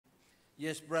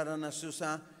Yes, brother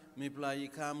Nasusa,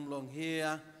 mipla come long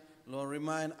here, Lord,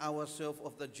 remind ourselves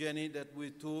of the journey that we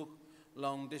took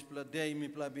long this day,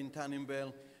 mipla bintanim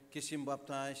bell, kiss him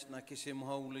baptized, na kiss him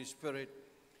Holy Spirit.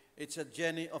 It's a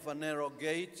journey of a narrow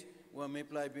gate where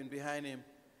mipla been behind him.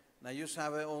 Now you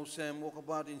have also walk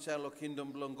about inside the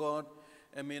kingdom long God,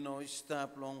 and me no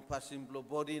stop long passing blow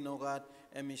body, no God,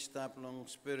 and me stop long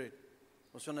spirit.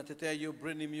 So not to tell you,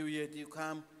 bring him you yet you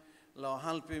come, Lord,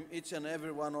 help him, each and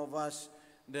every one of us,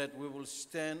 that we will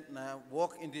stand now,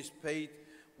 walk in this faith,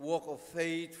 walk of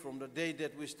faith from the day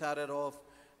that we started off.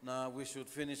 Now we should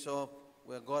finish off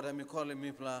where God and me calling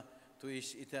mipla to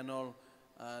his eternal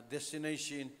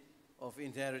destination of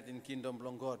inheriting kingdom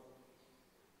long God.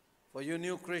 For you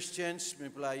new Christians,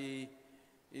 mipla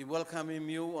I welcoming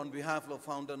you on behalf of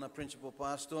founder and principal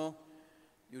pastor.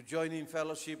 You joined in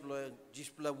fellowship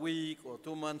just a week or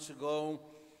 2 months ago.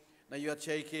 Now you are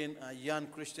taking a young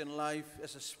Christian life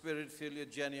as a spirit-filled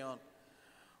journey on.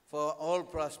 For all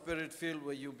spirit-filled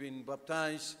where you've been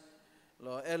baptized,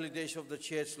 early days of the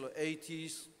church,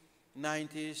 80s,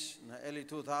 90s, early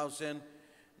 2000,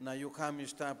 now you come, you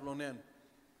start learning.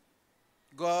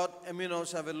 God, I mean,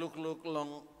 also have a look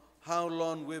long, how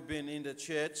long we've been in the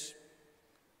church.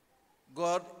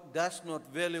 God does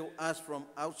not value us from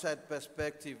outside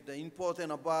perspective. The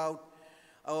important about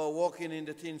our walking in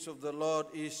the things of the Lord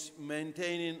is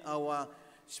maintaining our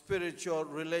spiritual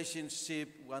relationship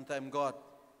one time God.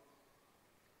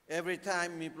 Every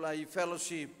time we play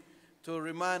fellowship to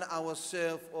remind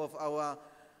ourselves of our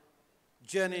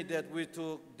journey that we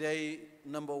took day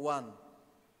number 1.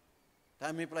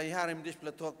 Time we play harim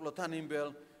display talk lotanim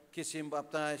bell, kiss him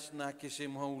baptized, na kiss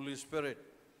him Holy Spirit.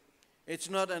 It's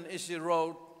not an easy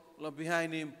road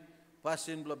behind him,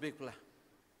 passing big play.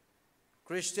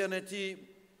 Christianity,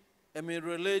 I mean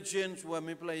religions where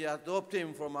we play adopt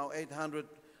him from our 800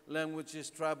 languages,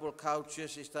 tribal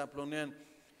cultures, Istaplonian.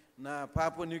 Na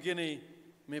Papua New Guinea,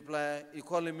 we play,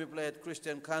 equally we play a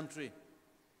Christian country.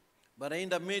 But in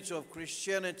the midst of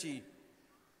Christianity,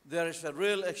 there is a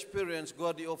real experience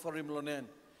God offer him lonen,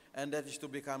 and that is to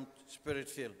become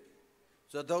spirit-filled.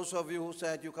 So those of you who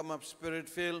said you come up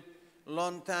spirit-filled,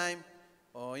 long time,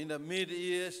 or in the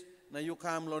mid-years, now you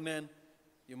come lonen,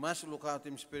 you must look out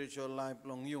in spiritual life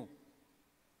long you.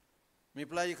 Me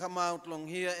play you come out long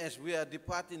here as we are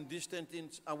departing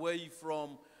distance away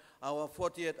from our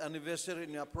 40th anniversary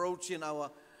and approaching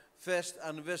our first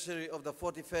anniversary of the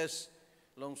 41st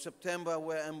long September,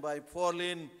 where I'm by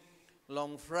falling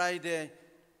long Friday,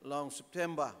 long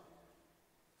September,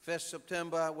 1st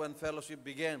September when fellowship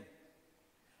began.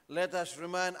 Let us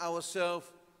remind ourselves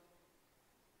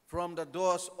from the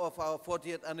doors of our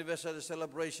 40th anniversary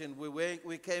celebration,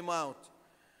 we came out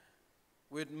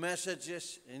with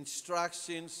messages,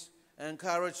 instructions,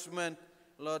 encouragement,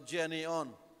 Lord, journey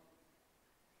on.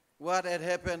 What had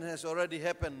happened has already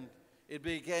happened. It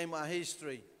became a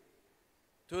history.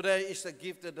 Today is a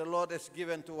gift that the Lord has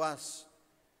given to us.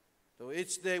 So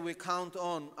each day we count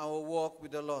on our walk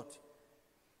with the Lord.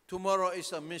 Tomorrow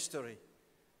is a mystery.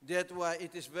 That's why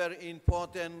it is very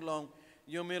important, long,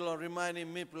 you may reminding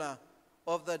Mipla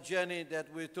of the journey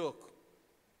that we took,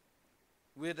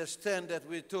 with the stand that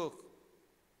we took.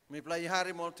 Mipla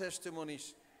Yihari more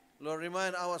testimonies. Lord,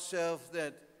 remind ourselves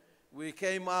that we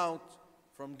came out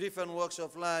from different walks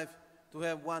of life to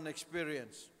have one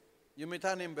experience. You may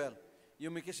turn him bell. You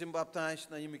may kiss him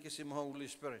baptized, now you may kiss him Holy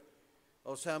Spirit.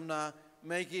 Or Samna,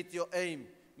 make it your aim,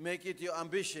 make it your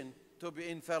ambition to be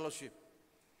in fellowship.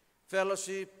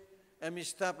 Fellowship and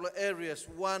establish areas.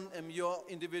 One, your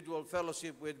individual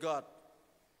fellowship with God.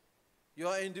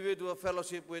 Your individual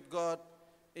fellowship with God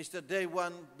is the day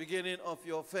one beginning of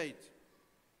your faith.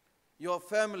 Your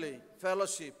family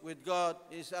fellowship with God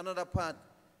is another part,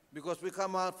 because we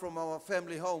come out from our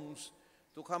family homes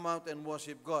to come out and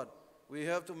worship God. We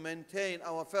have to maintain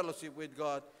our fellowship with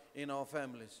God in our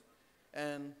families.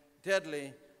 And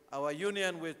thirdly, our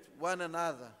union with one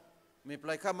another. We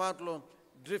play come out long,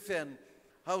 driven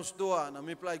house door, and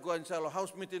we play go inside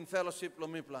house meeting fellowship, lo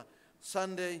mipla.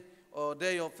 Sunday or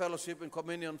day of fellowship and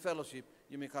communion fellowship,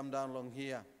 you may come down long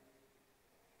here.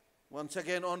 Once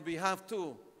again, on behalf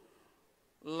to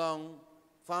long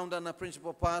founder and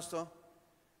principal pastor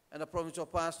and the provincial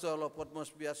pastor of what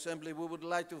must be assembly, we would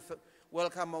like to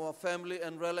welcome our family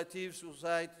and relatives who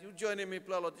said, you joining me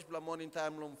this morning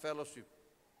time long fellowship.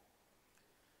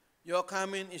 Your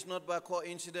coming is not by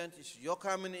coincidence, your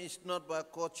coming is not by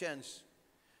chance.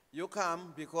 You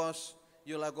come because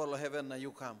you like God of heaven and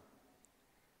you come.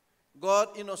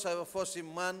 God in us have a force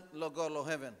man, Lord God of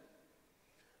heaven.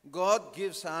 God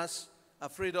gives us a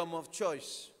freedom of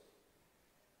choice.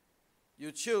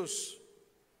 You choose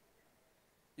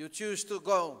You choose to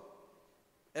go.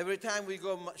 Every time we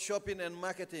go shopping and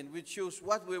marketing, we choose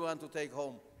what we want to take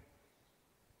home.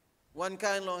 One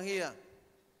kind long here.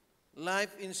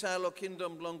 Life inside our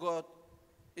kingdom, long God,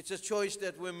 it's a choice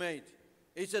that we made.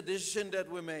 It's a decision that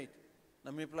we made.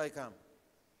 Namiplay come.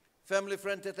 Family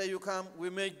friend, that you come, we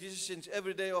make decisions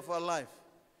every day of our life.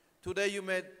 Today you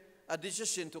made a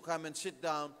decision to come and sit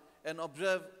down and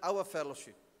observe our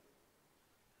fellowship.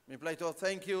 Miplay to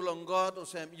thank you, long God,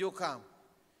 Osam, you come.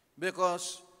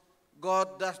 Because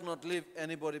God does not leave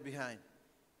anybody behind.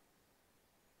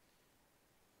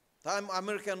 Time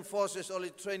American forces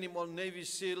only training on Navy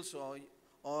SEALs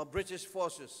or British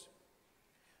forces.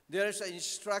 There is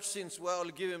instructions where I'll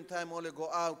give him time only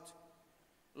go out.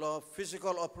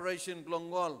 Physical operation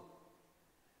Glongol.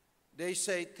 They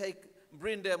say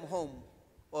bring them home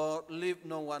or leave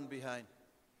no one behind.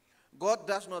 God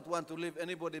does not want to leave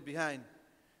anybody behind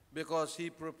because He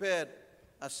prepared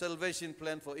a salvation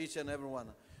plan for each and every one.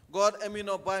 God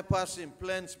amino bypass him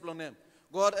plans plan.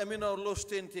 God amino lose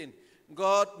tintin.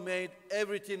 God made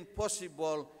everything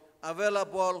possible,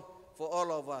 available for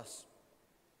all of us.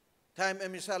 Time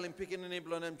emisalim picking in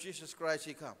blonem Jesus Christ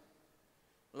He come.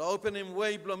 Open him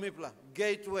way blomipla,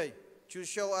 gateway, to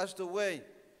show us the way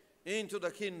into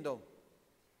the kingdom.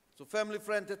 So family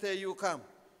friend, today you come.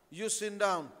 You sit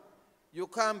down. You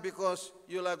come because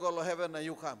you like all of heaven and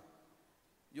you come.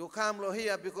 You come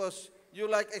here because you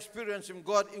like experiencing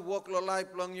God, He walk your life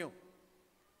long you.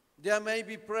 There may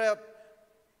be prayer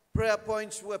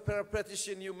points where prayer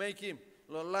petition you make Him,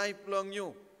 your life long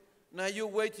you. Now you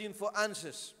waiting for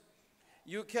answers.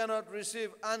 You cannot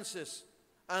receive answers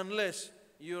unless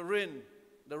you ring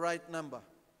the right number.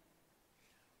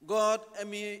 God,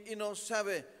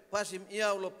 sabe, pass him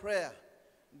prayer.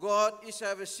 God is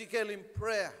have a seeking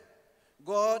prayer.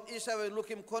 God is have a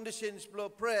looking conditions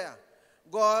prayer.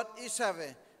 God is have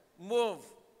a move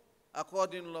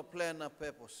according to the plan and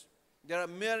purpose. There are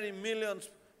many millions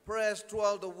prayers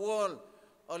throughout the world.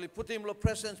 Only put him the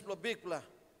presence big plan.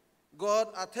 God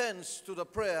attends to the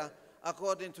prayer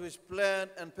according to His plan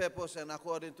and purpose and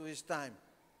according to His time.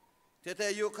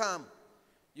 Today you come.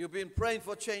 You've been praying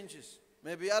for changes.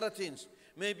 Maybe other things.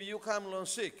 Maybe you come along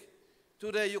sick.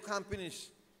 Today you come finish.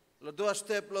 Do a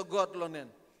step, God, Lonen.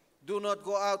 Do not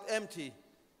go out empty.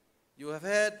 You have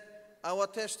heard our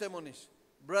testimonies.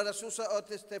 Brother Susa or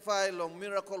testify long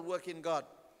miracle working God.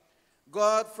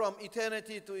 God from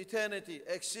eternity to eternity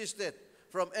existed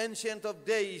from ancient of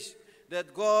days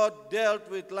that God dealt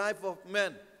with life of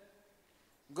men.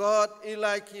 God, He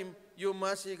like Him, you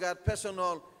must he got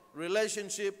personal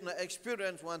relationship and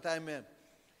experience one time man.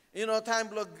 Time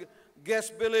blow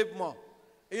guest believe more.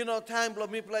 Time blow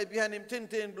me play behind him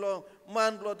tintin blow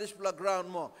man blow this blow ground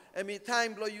more. And me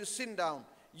time blow you sit down.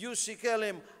 You seek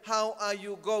him, how are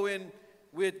you going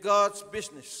with God's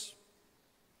business?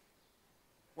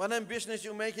 One business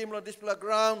you make him blow this blow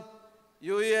ground,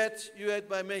 you eat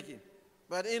by making.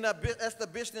 But as the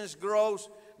business grows,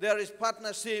 there is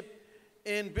partnership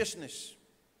in business.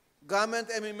 Government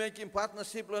and making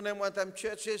partnership lo nem one time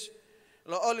churches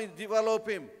lo only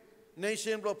developing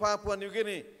nation lo Papua New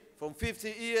Guinea from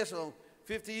 50 years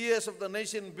of the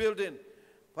nation building.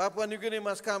 Papua New Guinea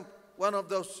must come one of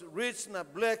those rich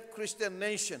and black Christian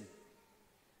nation.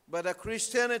 But the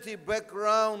Christianity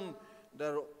background,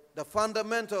 the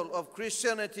fundamental of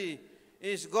Christianity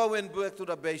is going back to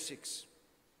the basics.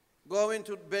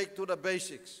 Back to the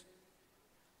basics.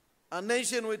 A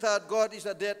nation without God is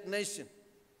a dead nation.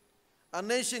 A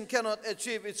nation cannot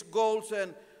achieve its goals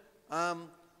and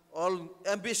all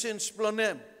ambitions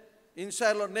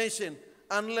inside a nation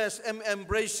unless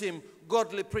embracing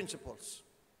godly principles.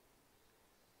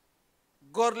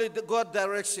 God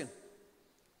direction.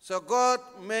 So God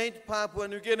made Papua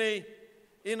New Guinea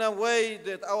in a way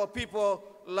that our people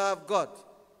love God.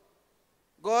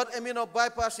 God,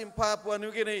 bypassing Papua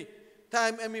New Guinea,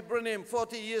 time bring him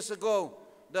 40 years ago,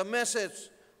 the message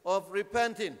of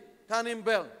repenting, turning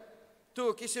bell.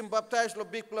 2, kiss him baptized lo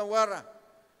big planwara.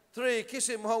 3, kiss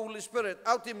him Holy Spirit,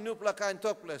 out him new plaka and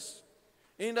topless.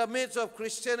 In the midst of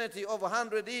Christianity over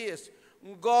 100 years,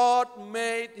 God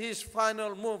made His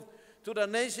final move to the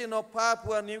nation of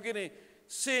Papua New Guinea,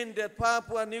 seeing that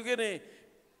Papua New Guinea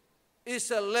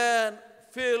is a land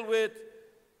filled with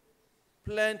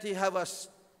plenty harvest.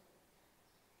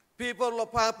 People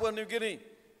of Papua New Guinea,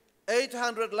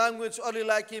 800 language only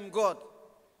like Him God.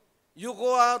 You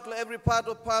go out to every part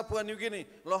of Papua New Guinea,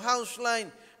 lo house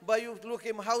line, but you look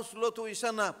him house lo to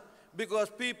isana, because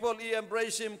people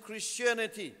embrace Him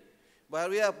Christianity. But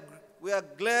we are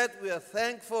glad, we are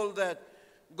thankful that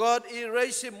God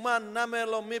erased him man name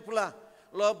lo mipla,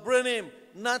 lo bring him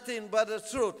nothing but the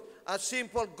truth, a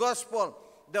simple gospel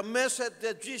the message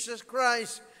that Jesus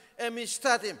Christ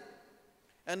started.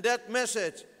 And that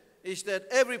message is that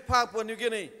every Papua New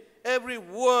Guinea, every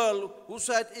world who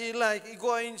said he like he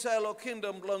go inside our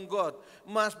kingdom long God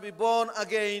must be born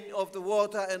again of the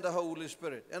water and the Holy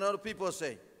Spirit. And other people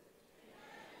say,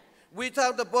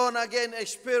 without the born again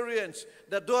experience,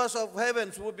 the doors of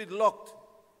heavens will be locked.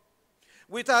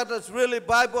 Without this really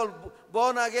Bible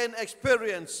born again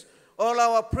experience, all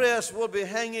our prayers will be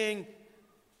hanging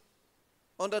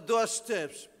on the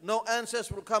doorsteps. No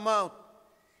answers will come out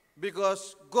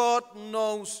because God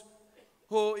knows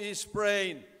who is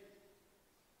praying.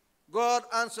 God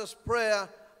answers prayer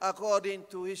according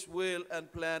to His will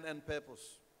and plan and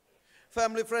purpose.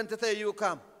 Family, friend, today you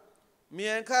come. Me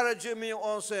encourage you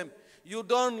also. You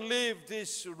don't leave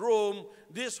this room,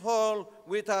 this hall,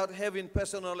 without having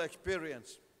personal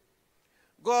experience.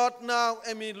 God now,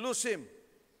 lose Him.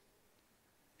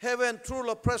 Heaven through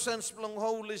the presence of the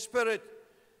Holy Spirit.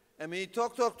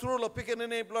 Talk through the picking in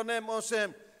name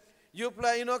also. You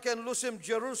play, can lose Him,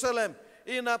 Jerusalem.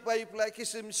 Inapa you play,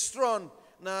 kiss Him strong.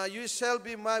 Now you shall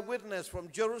be my witness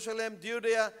from Jerusalem,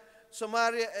 Judea,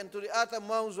 Samaria, and to the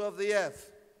uttermost of the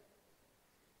earth.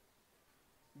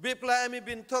 Bipla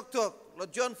been talk,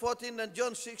 like John 14 and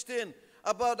John 16,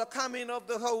 about the coming of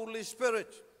the Holy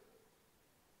Spirit.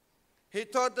 He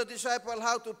taught the disciple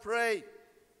how to pray.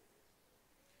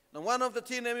 Now one of the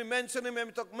things he mentioned him,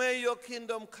 he talk, may your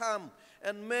kingdom come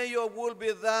and may your will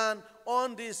be done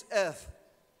on this earth.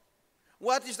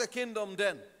 What is the kingdom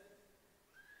then?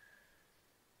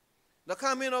 The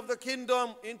coming of the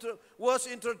kingdom was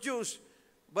introduced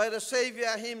by the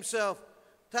Savior Himself.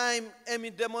 Time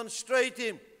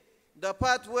demonstrating the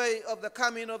pathway of the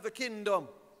coming of the kingdom.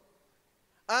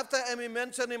 After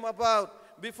mentioned him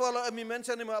about, before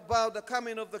mentioned him about the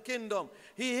coming of the kingdom,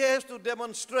 He has to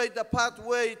demonstrate the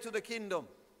pathway to the kingdom.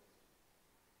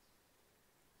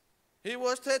 He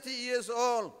was 30 years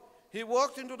old. He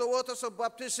walked into the waters of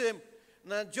baptism.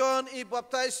 Now John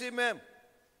baptized him,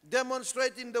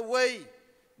 demonstrating the way,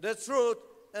 the truth,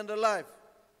 and the life.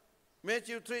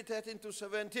 Matthew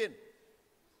 3:13-17.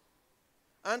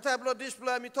 And tablo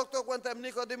display, me talk one time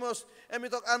Nicodemus, and me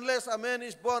talk unless a man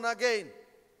is born again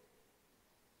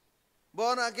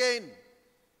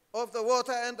of the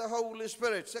water and the Holy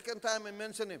Spirit. Second time I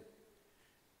mention him.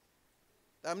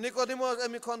 Nicodemus,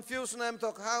 and me confused, and I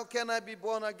talk, how can I be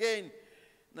born again?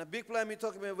 Now big plan me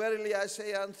talk, me verily I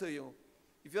say unto you,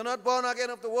 if you're not born again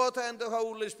of the water and the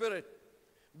Holy Spirit,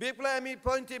 big plan me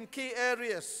point him key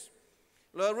areas.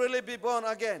 Lord, really be born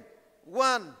again.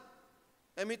 One,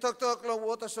 and we talk about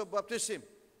waters of baptism.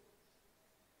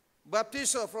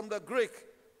 Baptizo from the Greek,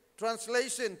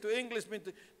 translation to English means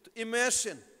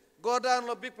immersion. Go down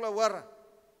lo bipla wara.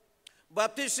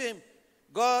 Baptism,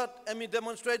 God,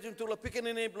 demonstrating to the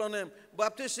pequeñine blonem.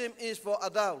 Baptism is for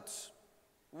adults.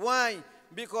 Why?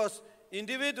 Because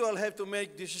individuals have to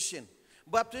make decision.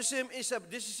 Baptism is a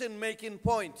decision-making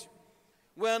point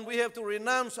when we have to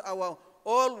renounce our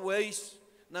old ways.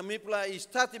 Namipla is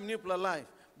starting new life.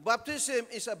 Baptism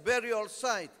is a burial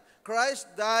site. Christ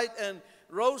died and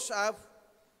rose up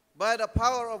by the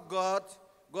power of God.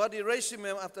 God erased him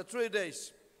after 3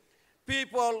 days.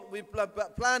 People will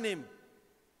plan him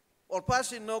or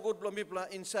passing no good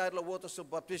inside the waters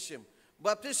of baptism.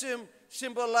 Baptism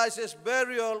symbolizes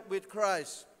burial with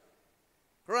Christ.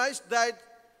 Christ died.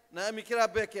 Na mikira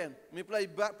beken, mi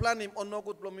plan him on no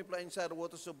good inside the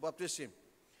waters of baptism.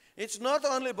 It's not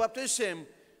only baptism,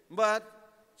 but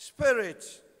spirit,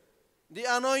 the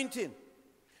anointing.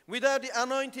 Without the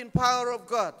anointing power of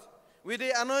God, with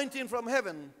the anointing from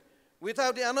heaven,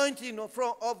 without the anointing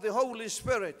of the Holy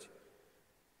Spirit,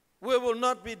 we will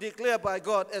not be declared by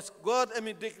God as God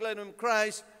declared in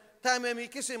Christ. Time we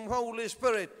kiss him Holy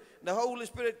Spirit. The Holy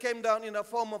Spirit came down in the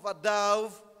form of a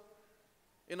dove.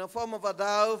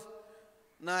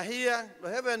 Now here, the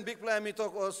heaven big plan me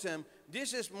talk awesome.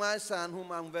 This is my son whom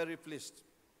I'm very pleased.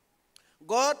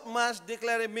 God must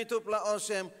declare me to play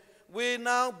awesome. We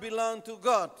now belong to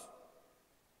God.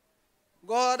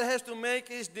 God has to make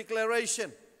his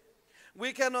declaration.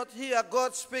 We cannot hear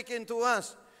God speaking to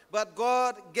us, but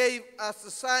God gave us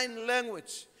the sign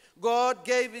language. God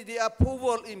gave the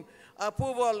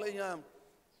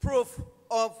proof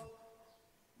of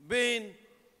being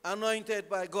anointed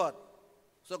by God.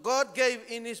 So God gave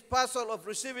in his parcel of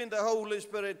receiving the Holy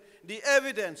Spirit the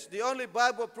evidence, the only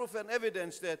Bible proof and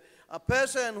evidence that a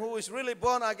person who is really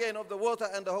born again of the water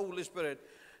and the Holy Spirit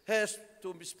has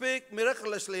to speak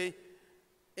miraculously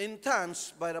in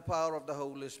tongues by the power of the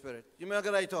Holy Spirit. You may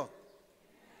get I talk.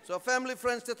 So family,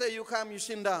 friends, today you come, you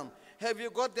sit down. Have you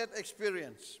got that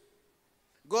experience?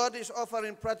 God is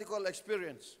offering practical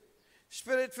experience.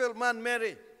 Spirit-filled man,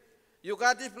 Mary. You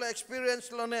got this experience,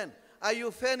 Lonen. Are you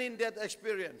fanning that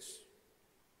experience?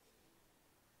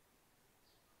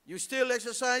 You still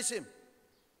exercise him.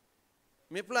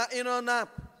 Mipla inonap,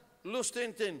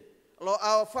 lustintin, lo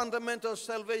our fundamental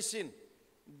salvation.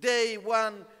 Day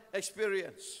one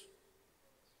experience.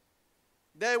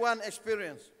 Day one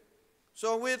experience.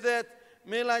 So with that,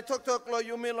 I talk lo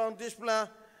you mil on this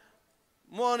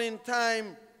morning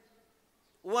time.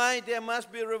 Why there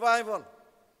must be revival?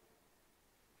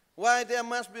 Why there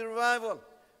must be revival?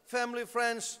 Family,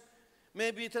 friends,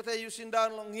 maybe today you sit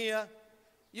down long here.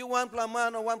 You want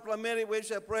man or one Mary, we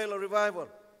shall pray or revival.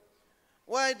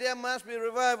 Why there must be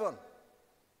revival?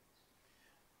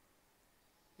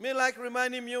 Me like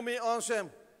reminding you, me awesome.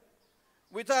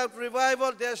 Without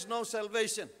revival, there's no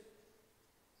salvation.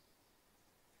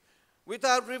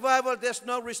 Without revival, there's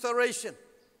no restoration.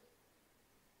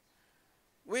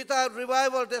 Without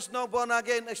revival, there's no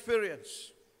born-again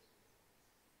experience.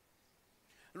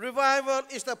 Revival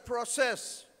is the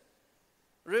process.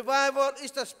 Revival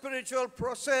is the spiritual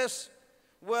process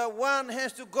where one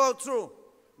has to go through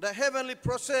the heavenly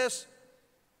process,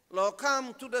 Lord,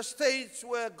 come to the stage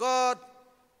where God,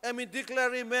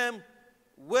 declare him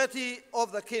worthy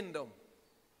of the kingdom.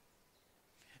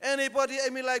 Anybody,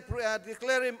 like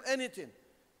declare him anything.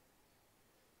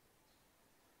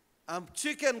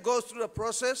 Chicken goes through the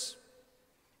process.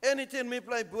 Anything me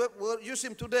play, use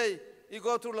him today, he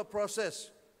go through the process.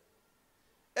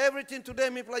 Everything today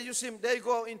me play, use him, they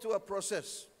go into a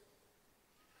process.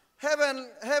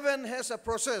 Heaven has a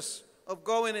process of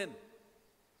going in.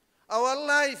 Our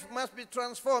life must be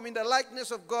transformed in the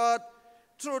likeness of God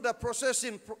through the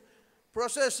processing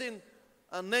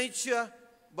nature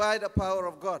by the power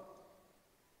of God.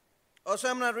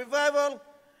 Also, revival,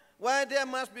 why there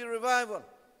must be revival?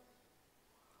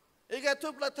 You got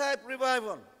two type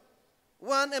revival.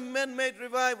 One, a man-made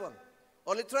revival.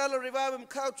 Or literal revival in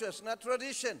cultures, not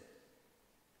tradition.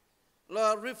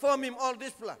 Lord, reform him all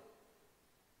this plan.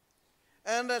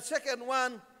 And the second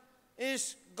one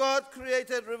is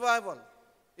God-created revival.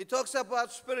 It talks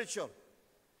about spiritual.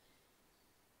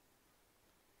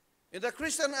 In the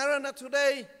Christian arena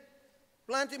today,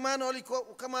 plenty man only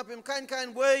come up in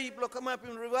kind way, come up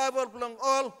in revival, belong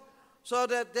all, so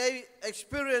that they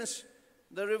experience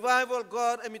the revival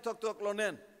God and me talk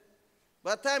lonen.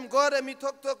 But time God and me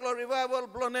talk revival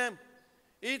blonem,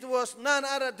 it was none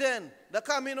other than the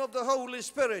coming of the Holy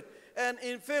Spirit and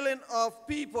infilling of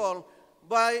people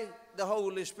by the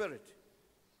Holy Spirit.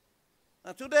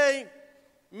 Now today,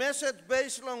 message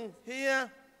based on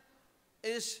here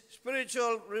is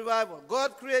spiritual revival.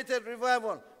 God created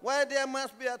revival. Why there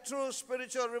must be a true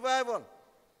spiritual revival?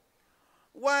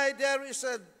 Why there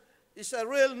is a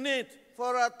real need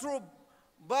for a true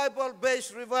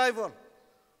Bible-based revival?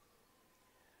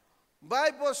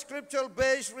 Bible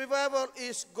scripture-based revival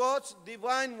is God's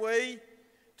divine way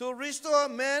to restore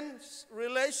man's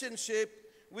relationship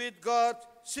with God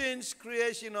since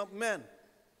creation of man.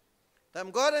 Tam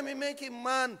God emi make him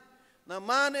man, na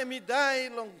man emi die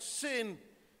long sin,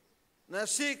 na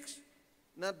sick,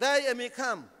 na die emi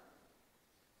come.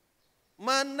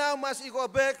 Man now must go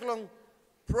back long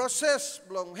process,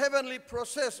 long heavenly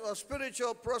process or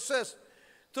spiritual process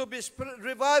to be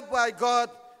revived by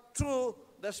God through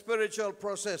the spiritual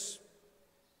process.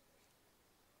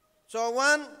 So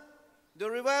one, the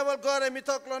revival God emi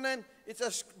talk lonen, it's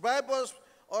a Bible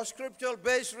or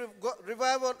scriptural-based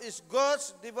revival is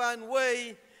God's divine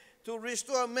way to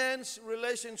restore man's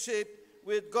relationship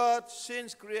with God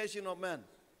since creation of man.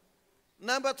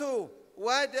 Number two,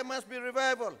 why there must be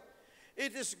revival?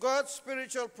 It is God's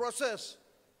spiritual process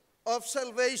of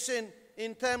salvation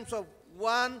in terms of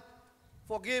one,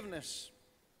 forgiveness.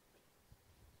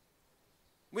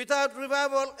 Without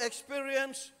revival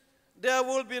experience, there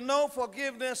will be no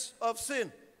forgiveness of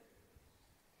sin.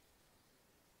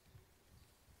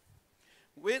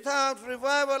 Without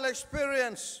revival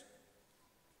experience,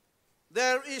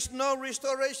 there is no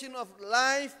restoration of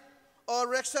life or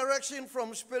resurrection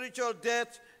from spiritual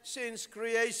death since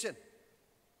creation.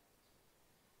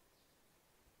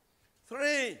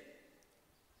 3,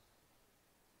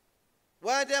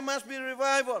 why there must be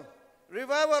revival?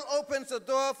 Revival opens the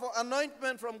door for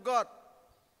anointment from God.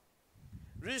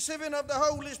 Receiving of the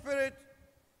Holy Spirit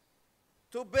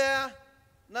to bear,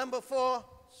 number 4,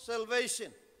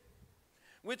 salvation.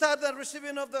 Without the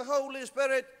receiving of the Holy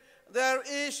Spirit, there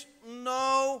is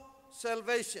no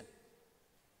salvation.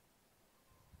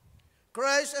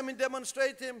 Christ,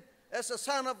 demonstrate him as a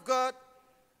Son of God,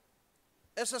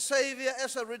 as a Savior,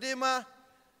 as a Redeemer,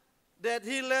 that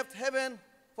he left heaven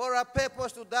for a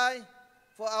purpose to die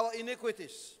for our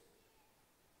iniquities.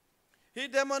 He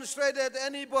demonstrated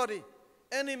anybody,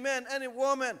 any man, any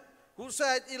woman who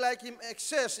said he like him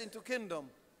access into kingdom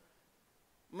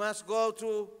must go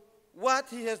through what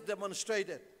he has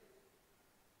demonstrated.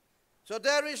 So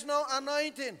there is no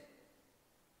anointing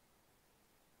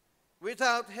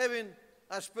without having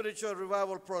a spiritual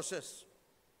revival process.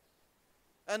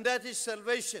 And that is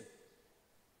salvation.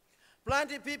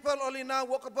 Plenty people only now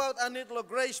walk about and need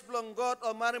grace belong God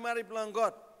or Mary belong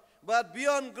God. But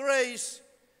beyond grace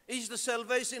is the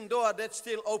salvation door that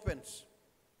still opens.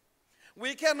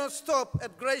 We cannot stop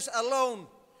at grace alone,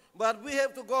 but we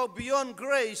have to go beyond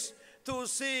grace to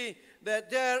see that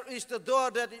there is the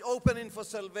door that is opening for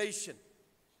salvation.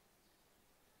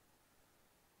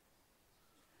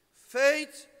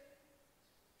 Faith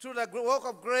through the work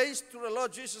of grace through the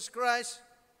Lord Jesus Christ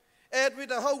and with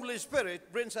the Holy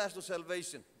Spirit brings us to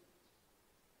salvation.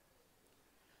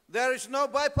 There is no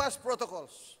bypass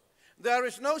protocols. There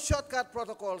is no shortcut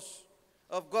protocols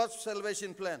of God's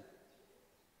salvation plan.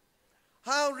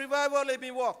 How revival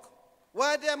may walk?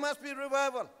 Why there must be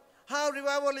revival? How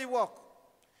revival may walk?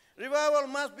 Revival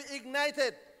must be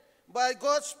ignited by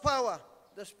God's power,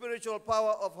 the spiritual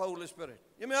power of Holy Spirit.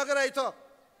 You may agree talk.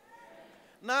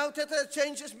 Now that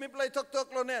changes me play talk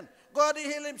lonen. God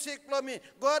heal him sick for me.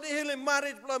 God heal him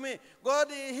married for me.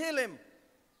 God heal him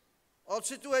all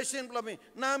situation for me.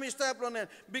 Now me start lonen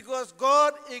because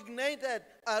God ignited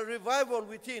a revival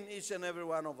within each and every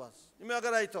one of us. You may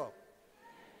agree talk.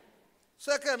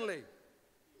 Secondly,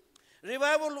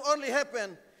 revival will only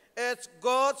happen at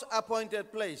God's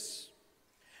appointed place.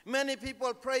 Many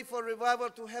people pray for revival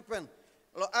to happen.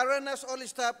 Arenas only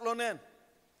start lonen.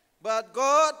 But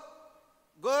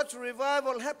God's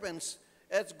revival happens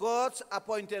at God's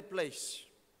appointed place.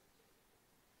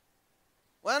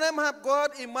 When I have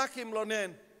God in Makim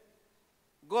Lonen,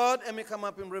 God may come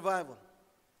up in revival.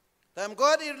 Time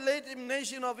God led the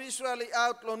nation of Israel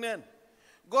out Lonen.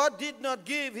 God did not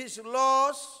give his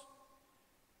laws,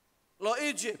 law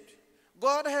Egypt.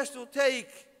 God has to take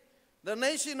the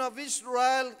nation of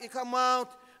Israel, he come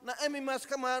out, Naomi must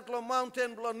come out to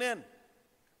mountain Lonen,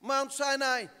 Mount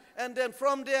Sinai. And then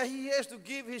from there, he has to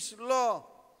give his law.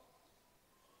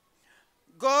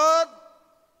 God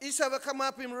is ever come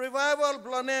up in revival,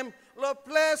 Blonem, Lord,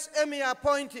 bless and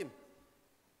appoint him.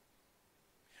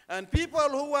 And people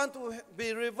who want to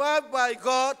be revived by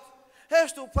God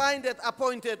has to find that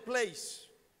appointed place.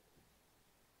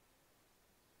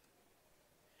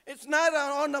 It's neither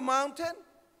on the mountain,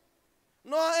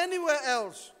 nor anywhere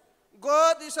else.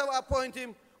 God is ever appoint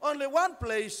him only one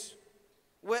place,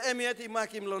 where Emiati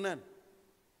Makim Lonen.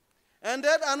 And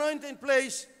that anointing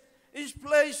place is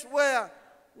place where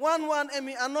one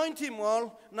Emi anoint him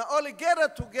all, now only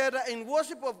gathered together in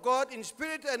worship of God in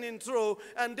spirit and in truth,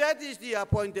 and that is the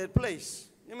appointed place.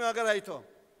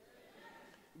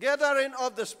 Gathering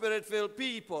of the spirit-filled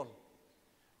people,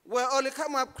 where only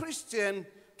come up Christian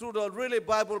through the really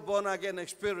Bible born-again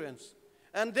experience.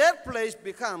 And that place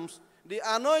becomes the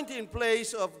anointing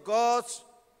place of God's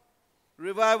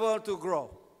revival to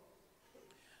grow.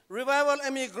 Revival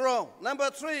may grow. Number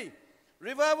 3,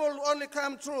 revival will only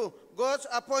come through God's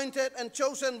appointed and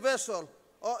chosen vessel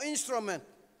or instrument.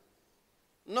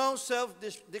 No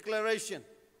self-declaration.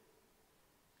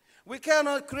 We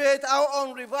cannot create our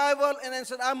own revival and then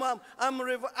say,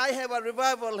 I have a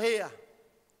revival here.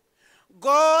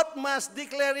 God must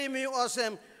declare him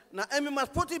awesome. Na emi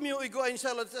must put him go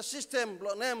inside the system.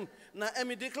 Na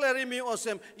emi declare him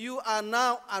awesome. You are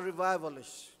now a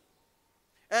revivalist.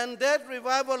 And that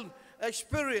revival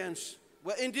experience,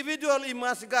 where individually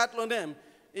must get on them,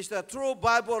 is the true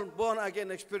Bible born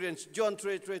again experience. John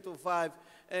 3:3-5,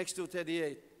 Acts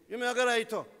 2:38. You may agree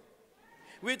to.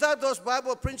 Without those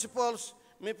Bible principles,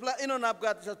 me plan in up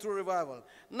got a true revival.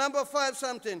 Number 4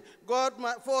 something. God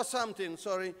must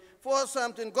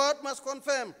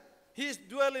confirm his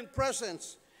dwelling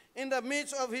presence in the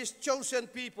midst of his chosen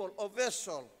people or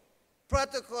vessel.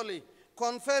 Practically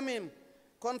confirming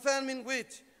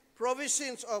with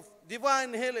provisions of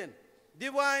divine healing,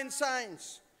 divine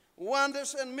signs,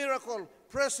 wonders and miracles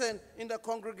present in the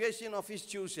congregation of his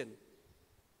chosen.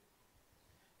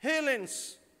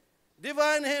 Healings,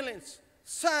 divine healings,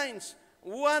 signs,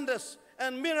 wonders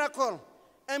and miracles,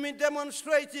 and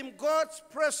demonstrating God's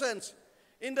presence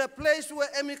in the place where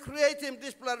we create him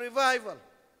display revival.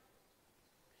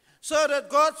 So that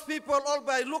God's people all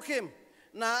by look him.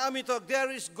 Now,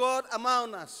 there is God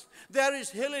among us. There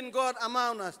is healing God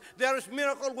among us. There is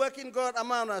miracle working God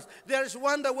among us. There is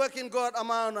wonder working God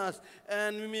among us.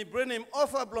 And we bring him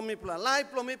offer plomipla,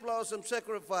 life plomipla, awesome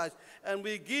sacrifice. And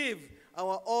we give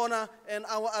our honor and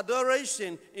our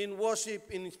adoration in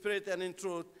worship, in spirit and in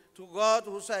truth to God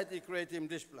who said he created him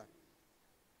display.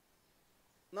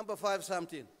 number 5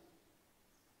 something.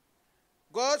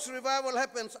 God's revival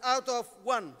happens out of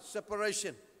one,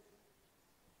 separation.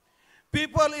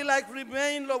 People like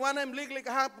remain lo wanam liglik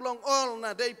hap long all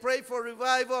na they pray for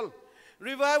revival.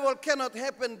 Revival cannot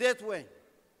happen that way.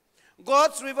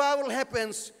 God's revival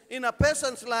happens in a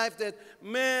person's life that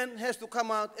man has to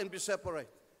come out and be separate.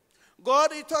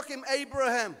 God is talking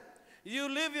Abraham. You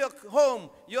leave your home,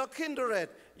 your kindred.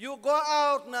 You go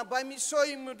out na by me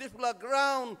showing you this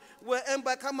ground where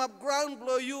emba come up ground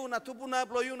blow you na tubuna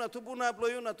blow you na tubuna blow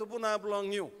you na tubuna blow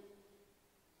you.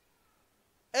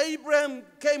 Abraham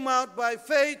came out by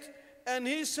faith and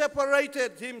he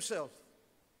separated himself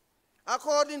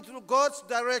according to God's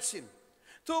direction.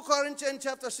 2 Corinthians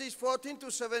chapter 6, 14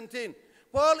 to 17.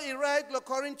 Paul he write the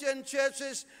Corinthian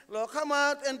churches, come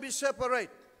out and be separate.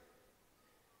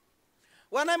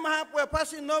 When I'm happy, we're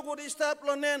passing no good step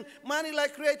lonen, money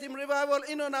like creating revival,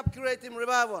 in on up creating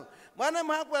revival. When I'm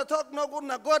happy, we're talk no good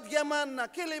na God yaman, na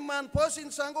killing man, posting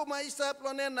sango ma step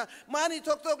lonen, na money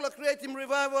talk like creating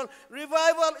revival,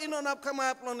 revival in on up come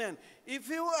up lonen. If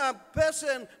you are a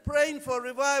person praying for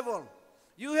revival,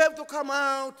 you have to come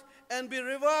out and be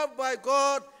revived by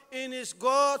God in his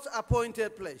God's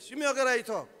appointed place. You may get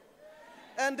talk.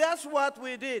 And that's what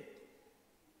we did.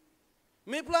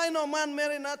 Me play no man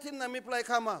marry nothing na me play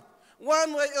come out.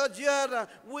 One way or the other,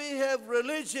 we have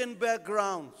religion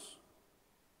backgrounds.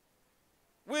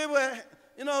 We were,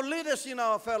 leaders in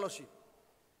our fellowship.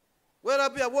 Whether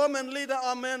it be a woman leader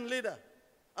or man leader,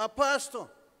 a pastor.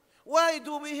 Why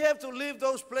do we have to leave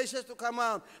those places to come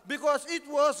out? Because it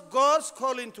was God's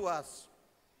calling to us.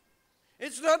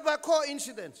 It's not by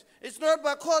coincidence. It's not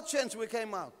by chance we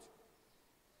came out.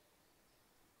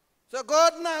 So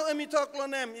God now, and me talk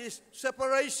on them, is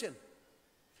separation.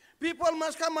 People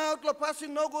must come out,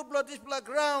 passing no good blood, this blood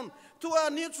ground, to a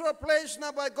neutral place.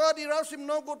 Now by God, he rouse him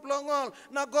no good long all.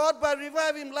 Now God, by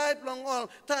reviving life long all,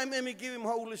 time and me give him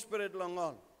Holy Spirit long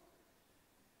all.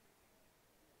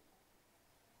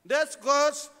 That's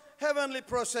God's heavenly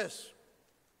process.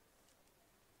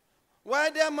 Why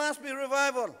there must be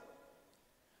revival?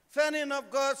 Fanning of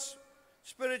God's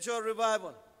spiritual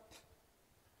revival.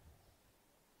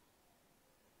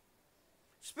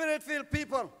 Spirit-filled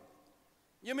people.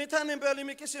 You meet him, you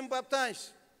may kiss him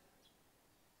baptized.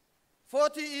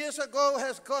 40 years ago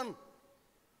has gone.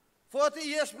 40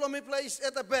 years from me place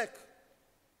at the back.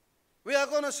 We are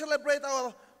going to celebrate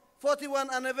our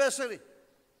 41st anniversary.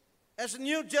 As a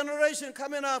new generation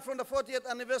coming out from the 40th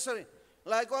anniversary.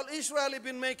 Like all Israel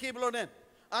been making blood.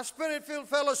 A spirit-filled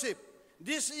fellowship.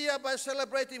 This year by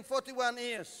celebrating 41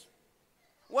 years.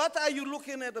 What are you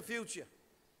looking at the future?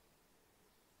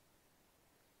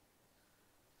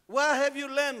 What have you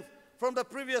learned from the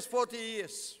previous 40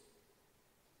 years?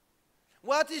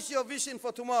 What is your vision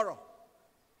for tomorrow?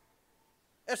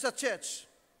 As a church,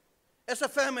 as a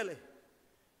family,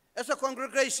 as a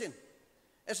congregation,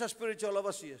 as a spiritual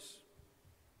overseers.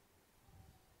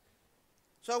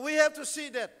 So we have to see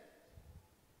that.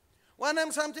 When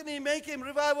I'm something he make him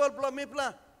revival, blah, blah,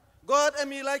 blah. God and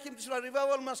me like him, this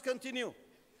revival must continue.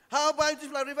 How about this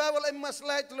revival and must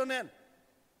light lonen?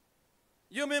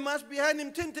 You may must behind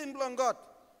him tintin blong God,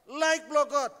 like blow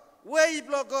God, way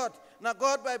blow God. Now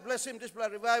God by bless him this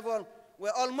revival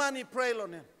where all money pray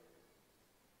on him.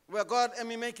 Where God and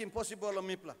me make him possible on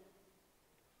mipla.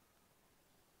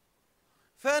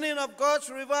 Fanning of God's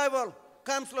revival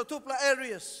comes to two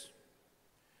areas.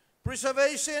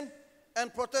 Preservation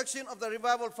and protection of the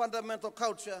revival fundamental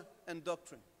culture and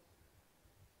doctrine.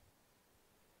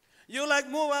 You like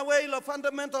move away the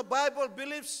fundamental Bible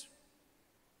beliefs.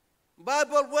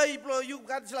 Bible way blow you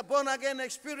got this born again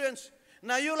experience.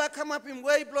 Now you like come up in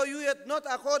way blow you yet not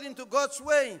according to God's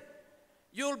way.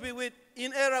 You'll be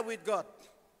in error with God.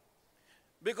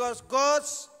 Because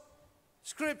God's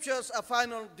scriptures are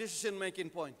final decision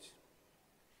making point.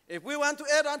 If we want to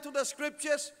add on to the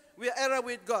scriptures, we are error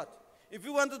with God. If we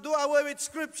want to do away with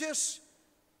scriptures,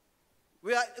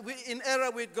 we in error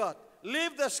with God.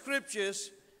 Leave the scriptures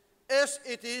as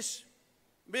it is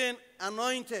being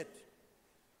anointed.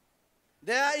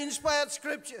 They are inspired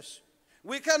scriptures.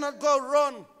 We cannot go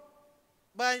wrong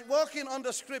by walking on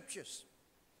the scriptures.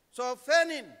 So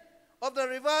fanning of the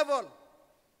revival,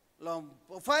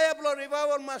 fire blow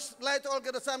revival must light all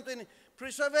get something.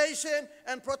 Preservation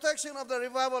and protection of the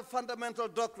revival fundamental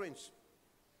doctrines.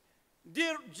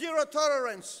 Zero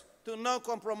tolerance to no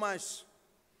compromise.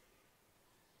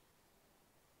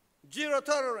 Zero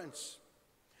tolerance.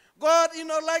 God,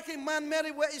 like him man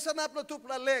Mary where is an apple to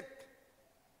leg.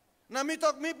 Na me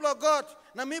talk me blow God,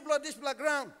 na me blow this blow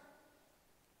ground.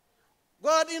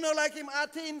 God, like him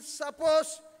 18,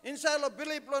 suppose inside of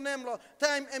believe blow name lo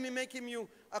time and me make him you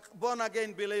a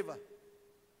born-again believer.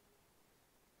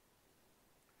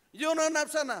 You know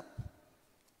napsanap.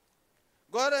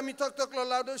 God and me talk lo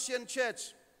Laodicean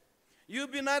church. You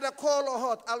be neither cold or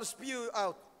hot, I'll spew you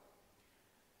out.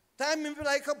 Time me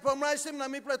like compromise him na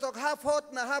me play talk half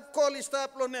hot na half cold is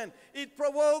start lonen. It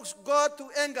provokes God to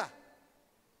anger.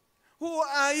 Who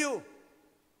are you?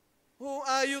 Who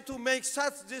are you to make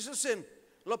such decision?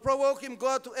 Lo provoke him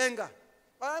God to anger.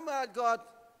 I'm a God.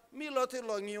 Me lot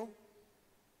long you.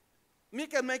 Me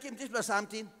can make him this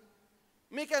something.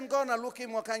 Me can go and look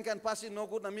him what can pass him no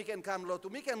good and me can come lot to.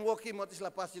 Me can walk him what is la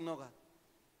pass him no good.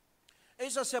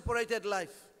 It's a separated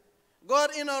life.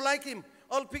 God like him.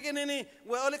 All picking in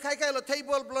we only kai lo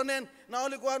table blonen na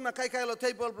only go out na kai lo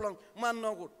table blong man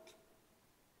no good.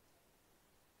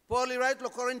 Paul write lo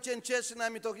Corinthian church na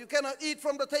me talk. You cannot eat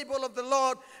from the table of the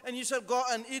Lord and you shall go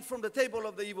and eat from the table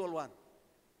of the evil one.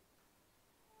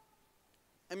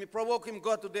 And me provoke him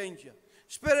God to danger.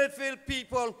 Spirit-filled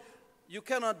people, you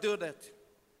cannot do that.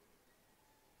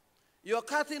 You're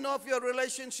cutting off your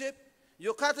relationship.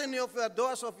 You're cutting off the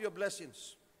doors of your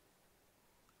blessings.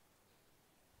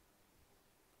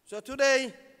 So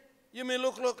today, you may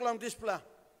look long display.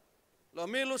 Lo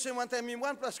me losing one time in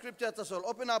one plus scripture as all.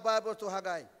 Open our Bible to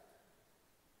Haggai.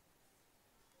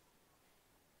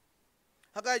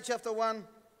 Haggai chapter 1,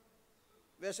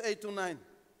 verse 8 to 9.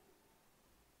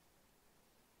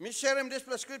 Me sharing this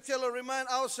plus scripture to remind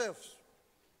ourselves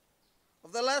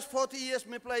of the last 40 years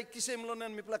me play kisim lon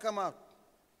and me play come out.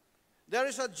 There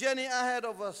is a journey ahead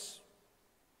of us.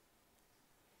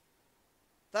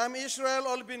 Time Israel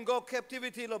all been go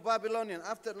captivity lo Babylonian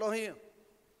after lo here.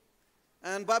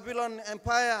 And Babylon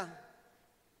Empire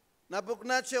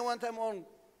Nebuchadnezzar one time on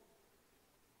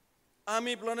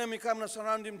army blonem come na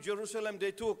surrounding Jerusalem,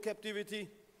 they took captivity.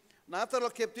 Now after the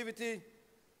captivity,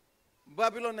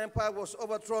 Babylon Empire was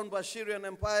overthrown by Syrian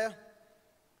Empire.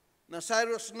 Now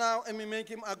Cyrus now and we make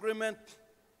him agreement.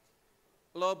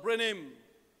 Lord bring him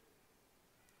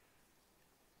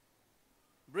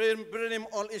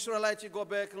all Israelites go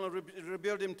back and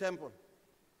rebuild him temple.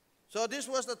 So this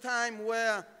was the time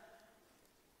where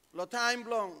lo time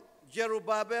long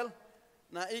Jerubbaal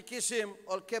na ikisim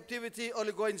all captivity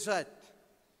only go inside.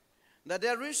 Now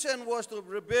their reason was to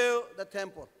rebuild the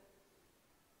temple.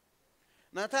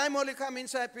 Now time only come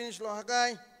inside finish lo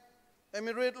Haggai and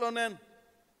me read lo nen.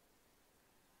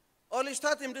 Only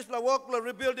start him this work lo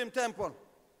rebuild him temple.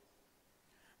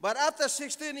 But after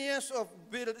 16 years of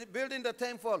building the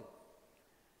temple,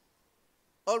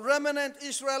 all remnant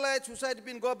Israelites who said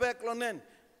been go back lo nen,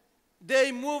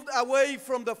 they moved away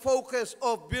from the focus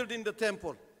of building the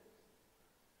temple.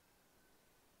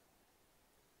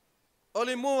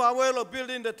 Only move away of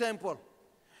building the temple.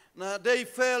 Now they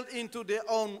fell into their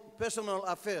own personal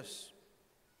affairs.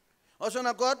 Also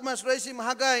now God must raise him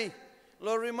Haggai,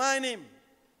 Lord remind him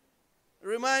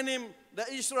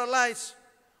the Israelites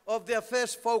of their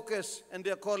first focus and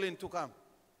their calling to come.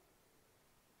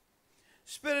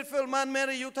 Spirit-filled man,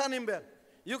 Mary, you turn him back.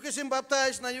 You kiss him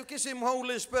baptized, now you kiss him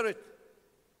Holy Spirit.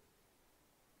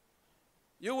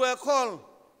 You were called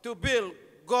to build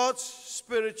God's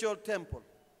spiritual temple.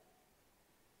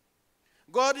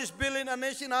 God is building a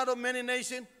nation out of many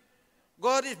nations.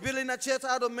 God is building a church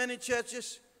out of many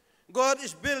churches. God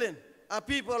is building a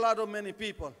people out of many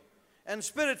people. And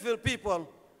spirit-filled people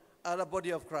are the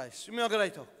body of Christ. You may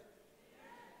agree.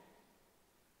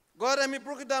 God and me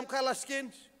broke down color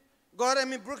skins. God and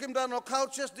me broke him down all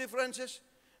cultures, differences.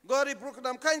 God he broke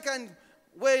down kind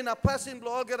way in a passing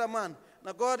blow all get a man.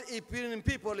 Now God is building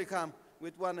people he come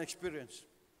with one experience.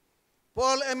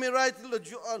 Paul and me write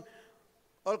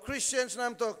all Christians and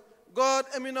I'm talk. God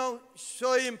and me now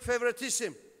show him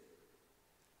favoritism.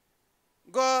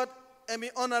 God and me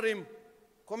honor him.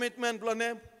 Commitment blow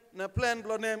name, na plan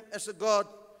blow name as a God.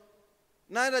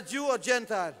 Neither Jew or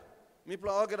Gentile. Me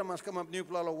pla all must come up new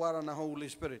pla lo wara na Holy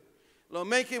Spirit. Lord,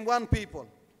 make him one people.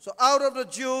 So out of the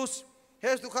Jews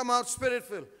has to come out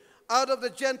spirit-filled. Out of the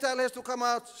Gentile has to come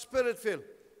out spirit-filled.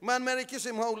 Man, Mary, kiss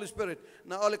him Holy Spirit.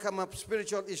 Now only come up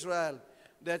spiritual Israel.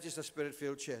 That is the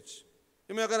spirit-filled church.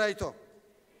 You may agree to.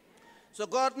 So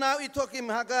God now he talk him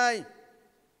Haggai.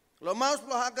 Lo mouse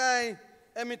lo Haggai.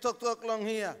 And me talk long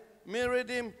here. Me read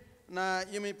him. Now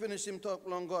you may finish him talk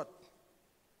long God.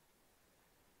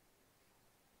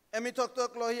 And me talk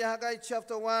lo here Haggai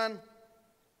chapter 1.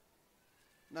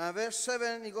 Now verse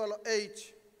 7, you go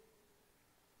 8.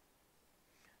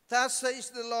 Thus says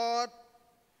the Lord,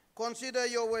 consider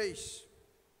your ways.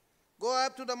 Go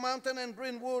up to the mountain and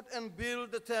bring wood and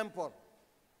build the temple,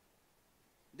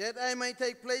 that I may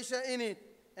take pleasure in it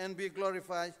and be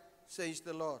glorified, says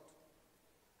the Lord.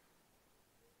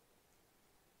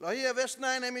 Here, verse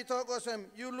 9, and me talk awesome.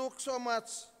 You look so much,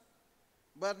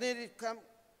 but needed come.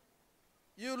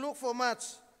 You look for much,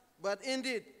 but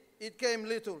indeed it came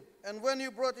little. And when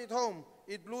you brought it home,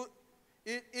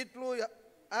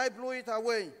 I blew it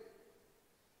away.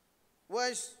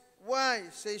 Why,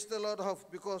 says the Lord of,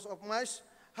 because of my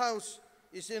house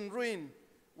is in ruin,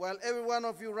 while every one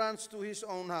of you runs to his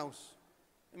own house.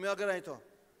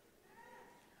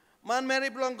 Man, Mary,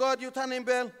 blong God, you turn him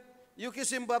bell, you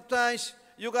kiss him baptized,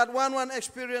 you got one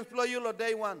experience, blow you lo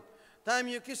day one. Time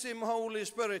you kiss him, Holy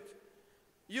Spirit,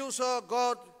 you saw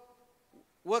God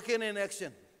working in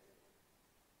action.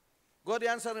 God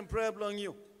answering prayer blowing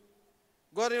you.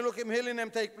 God, you look him healing him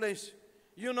take place.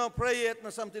 You know, pray yet,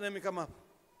 and something let me come up.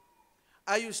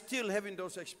 Are you still having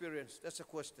those experiences? That's a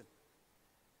question.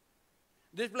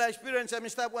 This experience, I mean,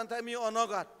 start one time you or no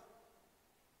God.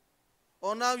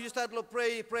 Or now you start to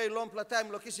pray long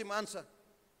time, look, kiss him answer.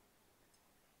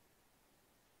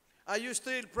 Are you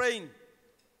still praying?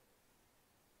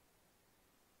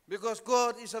 Because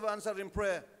God is an answering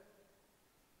prayer.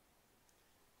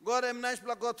 God, I'm nice,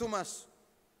 but God too much.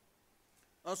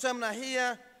 And some na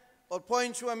here, or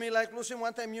point to me like losing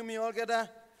one time you me all together.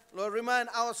 Lord, remind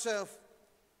ourselves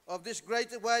of this great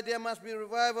why there must be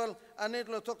revival. And it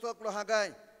lo talk lo Haggai.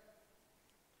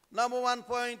 Number 1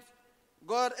 point,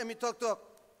 God emi talk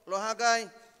lo Haggai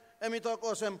emi talk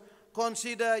awesome.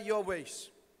 Consider your ways.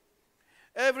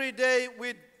 Every day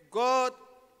with God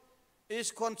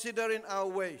is considering our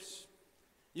ways.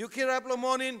 You get up in the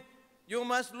morning, you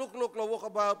must look, walk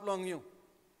about long you.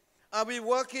 Are we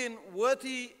working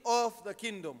worthy of the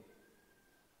kingdom?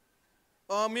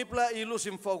 Or mipla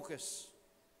losing focus?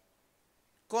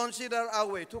 Consider our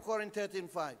way. 2 Corinthians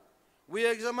 13:5. We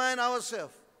examine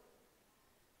ourselves.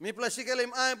 Mipla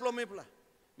sikalim ay blo mipla.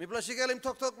 Mipla sikalim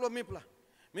talk blo mipla.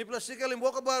 Mipla sikalim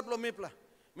walk about blo mipla.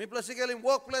 Mipla sikalim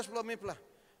workplace blo mipla.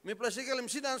 Mipla sikalim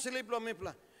sit down sleep blo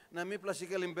mipla. Na mipla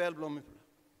sikalim bel blo mipla.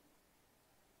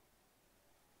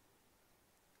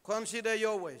 Consider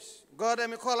your ways. God, let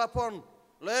me call upon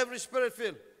let every spirit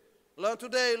filled. Lord,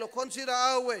 today, Lord, consider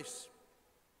our ways.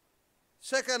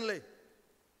 Secondly,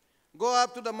 go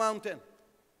up to the mountain.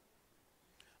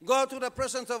 Go to the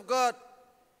presence of God.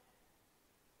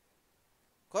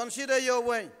 Consider your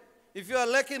way. If you are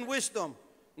lacking wisdom,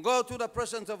 go to the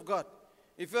presence of God.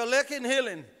 If you are lacking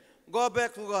healing, go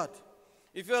back to God.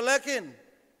 If you are lacking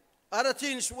other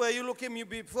things where you look him, you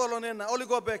be fallen in, only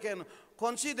go back and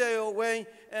consider your way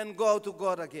and go to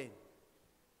God again.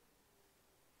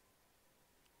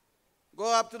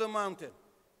 Go up to the mountain.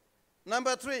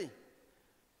 Number 3,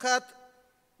 cut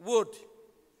wood.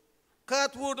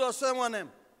 Cut wood or someone else.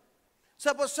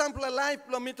 Suppose sample life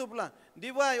lo mitupla.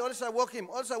 Divide also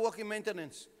working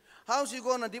maintenance. How's he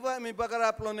gonna divide me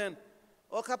bagara plonen?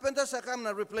 Or carpenter sakam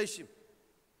na replace him.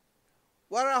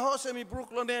 Wara house me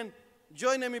Brooklyn,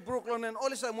 join me Brooklyn and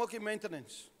also working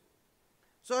maintenance.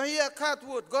 So here cut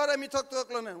wood. God let me talk to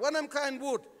Clonen. When I'm cutting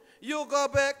wood, you go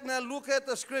back now look at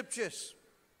the scriptures.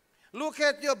 Look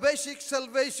at your basic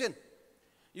salvation.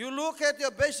 You look at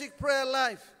your basic prayer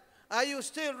life. Are you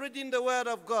still reading the word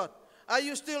of God? Are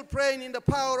you still praying in the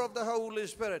power of the Holy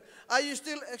Spirit? Are you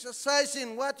still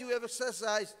exercising what you have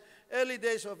exercised early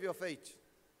days of your faith?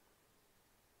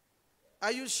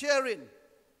 Are you sharing?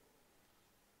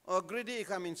 Or greedy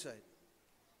come inside?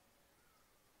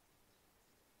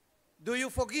 Do you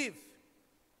forgive?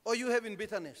 Or you have in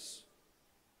bitterness?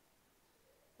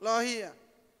 Lord, here.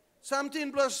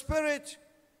 Something plus spirit,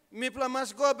 mipla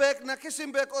must go back, na kiss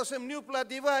him back or some new pla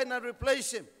divine and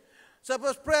replace him.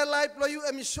 Suppose prayer life, you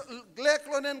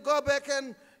and go back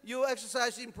and you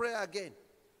exercise in prayer again.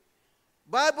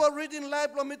 Bible reading life,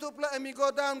 and me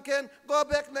go down, can go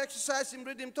back and exercise in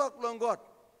reading talk, long God.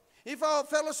 If our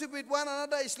fellowship with one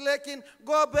another is lacking,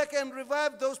 go back and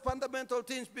revive those fundamental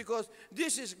things because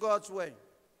this is God's way.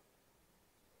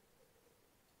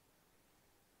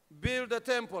 Build the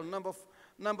temple,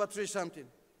 number 3 something.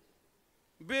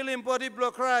 Build in body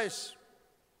block Christ.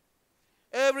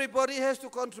 Everybody has to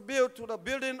contribute to the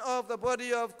building of the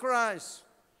body of Christ.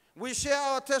 We share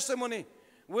our testimony.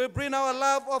 We bring our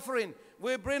love offering.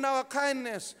 We bring our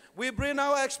kindness. We bring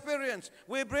our experience.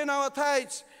 We bring our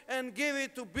tithes and give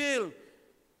it to build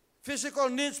physical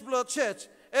needs blood church.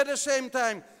 At the same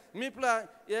time, mipla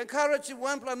encourage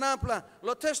one pla napla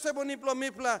lo testimony pla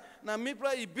mipla na mipla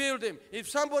I build him. If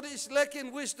somebody is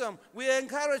lacking wisdom, we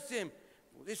encourage him.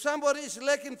 If somebody is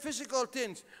lacking physical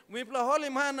things, we play hold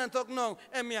him hand and talk no.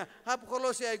 Emia, hap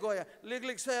kolosi ay goya,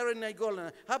 lig siren ay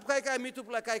golna. Hap kai kai me to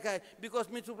play kai because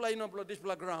me to play no blood this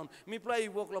play ground. Me play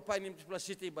walk lo pine to play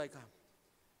city by kam.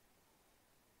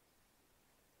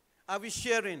 Are we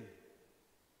sharing?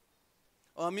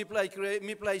 O mi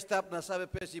play stop na sabe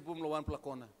pesi pum lo wan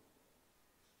plakona.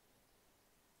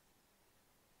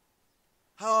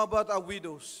 How about our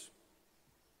widows?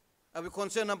 Are we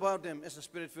concerned about them as a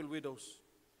spirit-filled widows?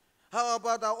 How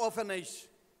about our orphanage?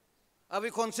 Are we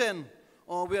concerned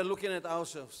or we are looking at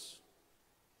ourselves?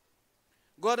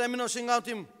 God, I mean, sing out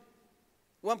him.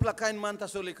 One plakain man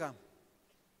tasolika.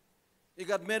 He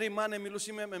got married man and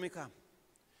milusime memikam.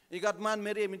 He got man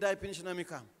married and die finish na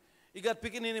mikam. He got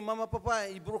pikinini mama papa.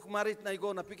 He broke married na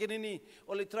go na pikinini.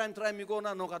 Only try me go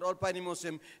na no God all pani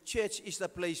mosem. Church is the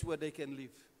place where they can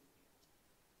live.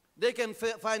 They can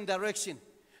find direction.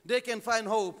 They can find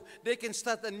hope. They can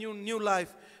start a new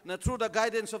life. Now through the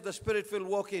guidance of the Spirit-filled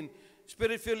walking,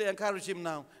 Spirit-filled encourage him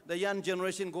now. The young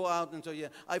generation go out and say, yeah,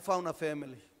 I found a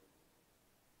family.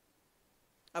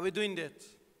 Are we doing that?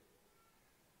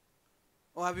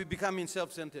 Or are we becoming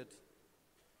self-centered?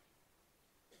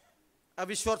 Are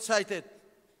we short-sighted?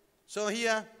 So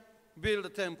here, build a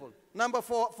temple. Number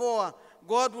four,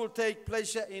 God will take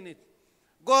pleasure in it.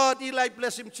 God, he like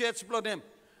bless him church blow them.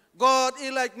 God, he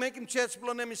like make him church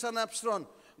blow them is an upstrong.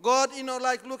 God, you know,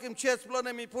 like look him church blow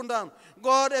them he put down.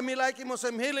 God, and me like him was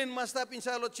healing must up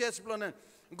inside of church blow them.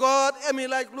 God, and me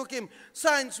like look him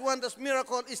signs, wonders,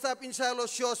 miracle is up inside of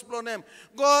shows blow them.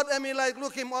 God, and me like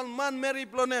look him on man Mary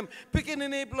blow them, picking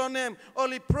in blow them,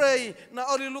 only pray, now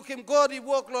only look him God he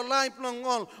walk lo life long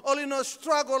all, only no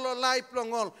struggle or life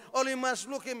long all, only must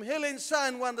look him healing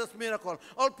sign, wonders, miracle,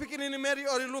 all picking in Mary,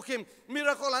 only look him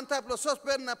miracle and tap lo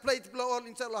saucepan na plate blow all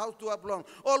inside the house to up long,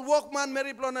 all walk man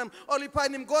Mary blow them, only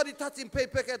find him God he touch him pay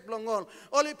packet blow all,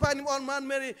 only find him on man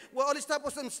Mary, well only stop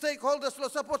some stakeholders lo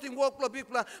supporting work lo big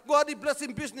plan. God, he bless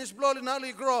him business, blow and how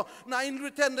he grow. Now in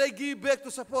return, they give back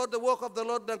to support the work of the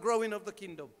Lord, the growing of the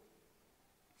kingdom.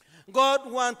 God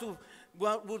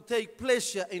will take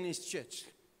pleasure in his church.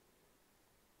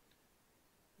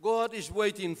 God is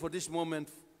waiting for this moment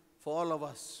for all of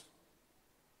us.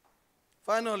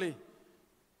 Finally,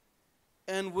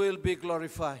 and will be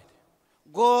glorified.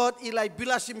 God, he like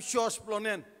bless him shows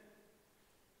plonen.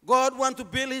 God want to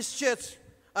build his church,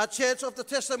 a church of the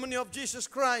testimony of Jesus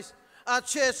Christ. Our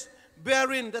church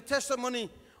bearing the testimony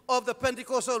of the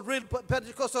real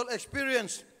Pentecostal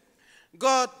experience.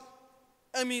 God,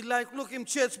 I mean, like look in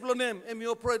church name, and we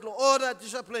operate order,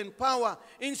 discipline, power,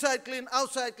 inside clean,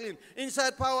 outside clean,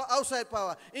 inside power, outside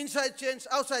power, inside change,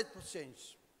 outside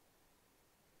change.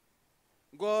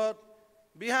 God,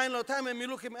 behind the time, and me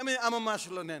look him, I mean, I'm a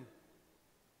marshal on him.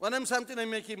 When I'm something, I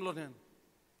make him learn,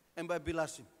 and by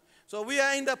blessing. So we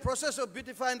are in the process of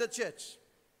beautifying the church.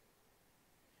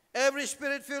 Every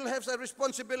spirit-filled has a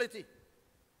responsibility.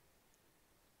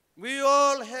 We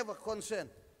all have a concern.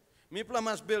 Mipla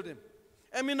must build him.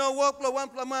 And me no work lo one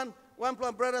plan man, one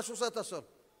plan brother susata son.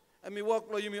 And me work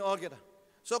lo you me all get.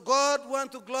 So God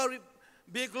want to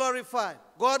be glorified.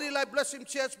 God he like bless him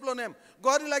church blow them.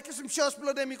 God he like kiss him church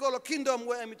blow them. He call a kingdom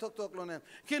where me talk blow them.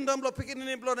 Kingdom blow picking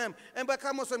in blow them. And by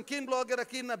come some king blow get a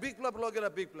king, a big blow get a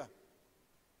big blow.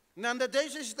 Now the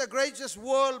days is the greatest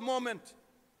world moment.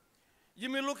 You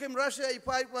may look in Russia,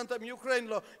 Ukraine,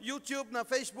 YouTube,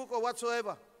 Facebook, or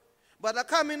whatsoever. But the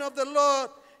coming of the Lord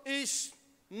is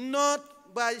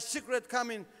not by secret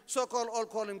coming, so-called, all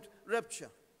call him rapture.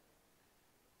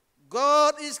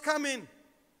 God is coming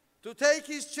to take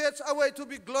his church away to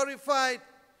be glorified.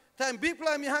 Time people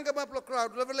are hang up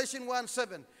crowd, Revelation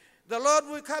 1:7. The Lord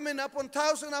will come in upon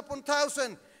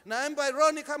thousand. Now I'm by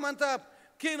Ronnie come on top,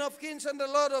 King of kings and the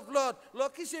Lord of lords.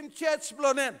 Look, is him church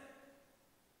blown in.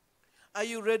 Are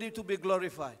you ready to be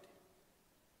glorified?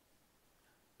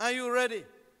 Are you ready?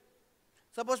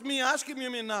 Suppose me asking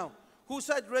you now, who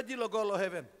said ready to go to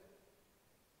heaven?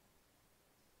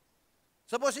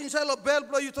 Suppose inside of bell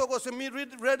blow you talk about me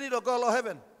ready to go to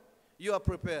heaven. You are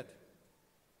prepared.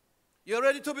 You're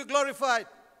ready to be glorified.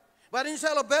 But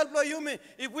inside of bell blow you me,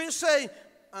 if we say,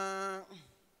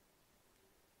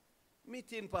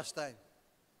 meeting past time.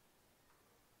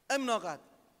 I'm not God.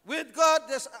 With God,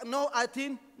 there's no I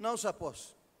think, no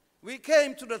suppose. We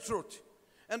came to the truth.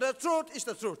 And the truth is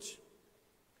the truth.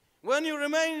 When you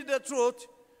remain in the truth,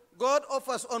 God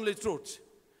offers only truth.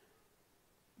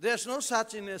 There's no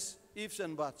suchness, ifs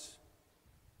and buts.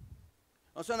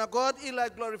 And so now God is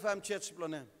like glorified church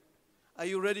planet. Are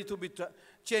you ready to be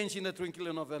changed in the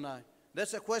twinkling of an eye?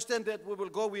 That's a question that we will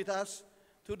go with us.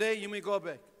 Today you may go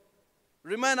back.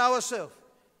 Remind ourselves,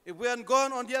 if we are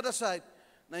gone on the other side,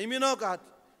 now you may know God,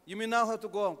 you may now have to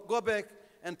go back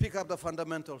and pick up the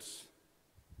fundamentals.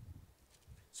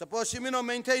 Suppose you may not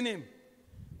maintain him,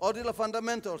 all the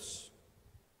fundamentals.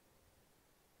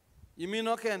 You may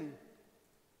not can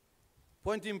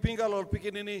point him finger or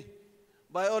picking any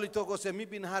by all it talk say me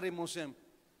bin hari mosem.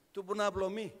 Tu puna blow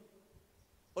me.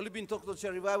 Only been talk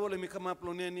to revival and me come up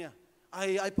lonenia.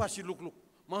 I pass you look.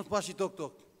 Mount pass you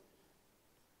talk.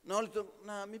 Now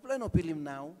me play no film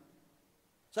now.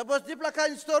 Suppose the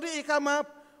kind story he come up,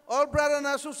 all brother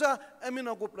na susa, and me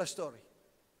no go plus story.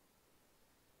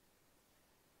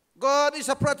 God is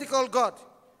a practical God.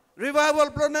 Revival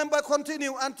blow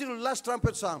continue until last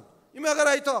trumpet sound. You make a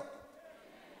right talk.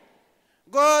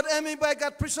 God, I by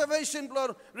God preservation,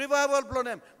 blood, revival blow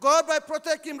them. God by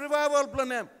protecting revival blow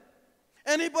them.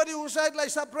 Anybody who side like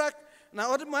Sabrak,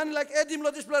 now other man like Edim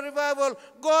lo display revival,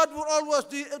 God will always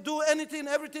do anything,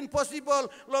 everything possible,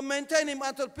 lo maintain him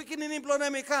until picking him blow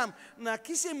them he come. Now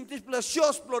kiss him display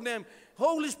shows blow them.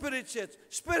 Holy Spirit church,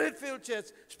 Spirit-filled church,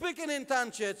 speaking in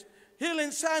tongue church,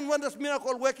 healing, sign, wonders,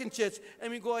 miracle, working church,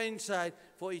 and we go inside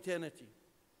for eternity.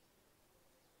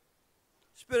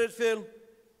 Spirit-filled,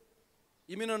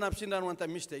 you may not have seen that one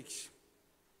time mistakes.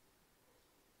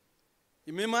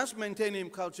 You may must maintain him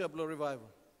culture blow revival.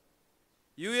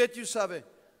 You yet you serve.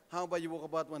 How about you walk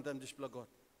about one time display God?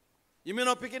 You may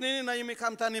not pick it in, now you may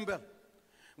come turn him bell.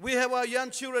 We have our young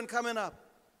children coming up.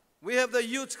 We have the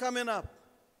youth coming up.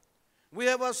 We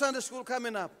have our Sunday school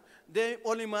coming up. They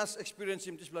only must experience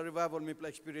him. Display revival, me play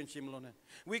experience him alone.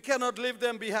 We cannot leave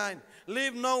them behind.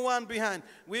 Leave no one behind.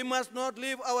 We must not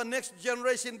leave our next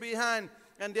generation behind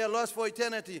and they are lost for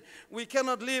eternity. We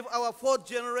cannot leave our fourth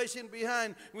generation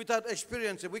behind without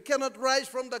experience. We cannot rise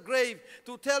from the grave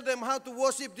to tell them how to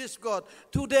worship this God.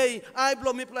 Today, I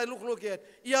blow me play look yet.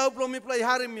 Iau blow me play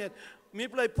harim yet. Me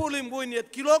play pull him win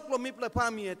yet. Kilok blow me play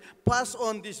pam yet. Pass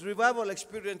on this revival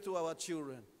experience to our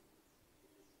children.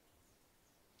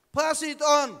 Pass it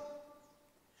on.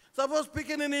 Suppose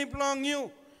picking in belong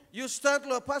you. You start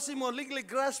passing more legally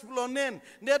grasp on in.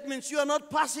 That means you are not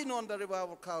passing on the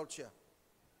revival culture.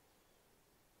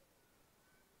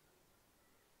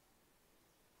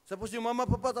 Suppose your mama,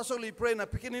 papa, that's only pray, na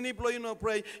picking in blow, you know,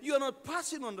 pray. You are not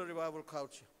passing on the revival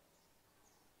culture.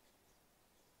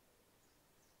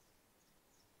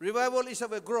 Revival is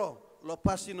of a grow,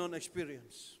 passing on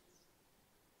experience.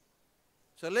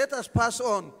 So let us pass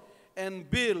on and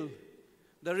build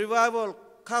the revival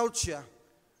culture,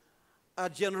 a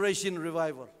generation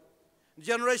revival.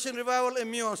 Generation revival in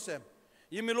Miosem.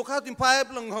 You may look out in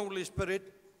Bible, Holy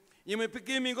Spirit. You may pick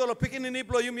me go picking in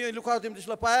Iblo, you may look out in this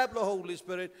Bible, Holy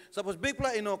Spirit. Suppose big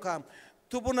play no come.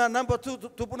 Tupuna number 2,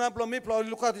 Tupuna blow me plow,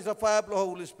 look out is a fire blow,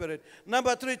 Holy Spirit.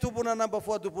 Number 3, Tupuna number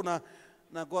 4, Tupuna.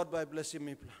 Now God by blessing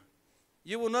me.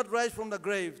 You will not rise from the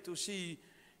grave to see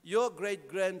your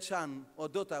great-grandson or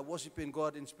daughter worshiping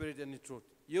God in spirit and in truth.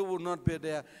 You will not be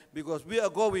there because we are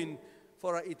going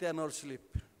for an eternal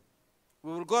sleep.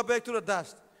 We will go back to the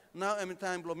dust. Now, every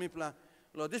time, blow me plan.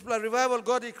 Lord, this revival,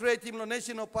 God, He created him, the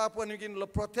nation of Papua New Guinea,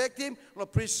 protect him,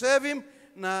 preserve him,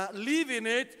 now live in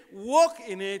it, walk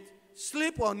in it,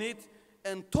 sleep on it,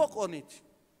 and talk on it.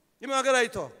 You know what I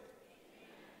talk?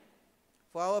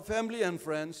 For our family and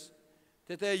friends,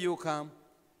 today you come.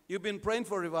 You've been praying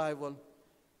for revival.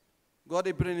 God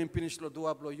is bringing finish lo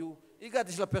dua blow you. You got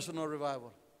this personal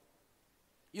revival.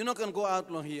 You're not going to go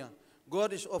out long here.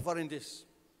 God is offering this.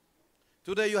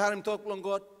 Today you heard him talk long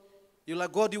God. You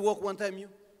like God, you walk one time you.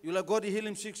 You like God, you heal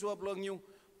him 6 up long you.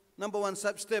 Number 1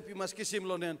 step, you must kiss him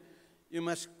long then. You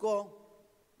must go,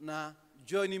 now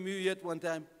join him you yet one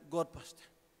time, God pastor.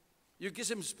 You kiss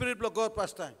him spirit blow God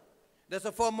pastime. That's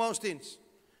the foremost things.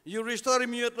 You restore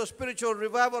him yet the spiritual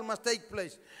revival must take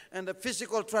place. And the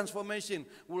physical transformation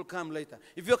will come later.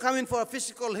 If you're coming for a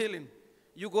physical healing,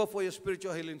 you go for your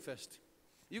spiritual healing first.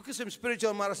 You kiss him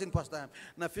spiritual marasin pastime.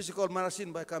 Now physical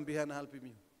marasin by come behind helping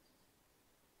you.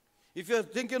 If you're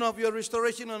thinking of your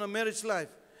restoration on a marriage life,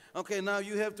 okay, now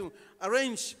you have to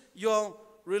arrange your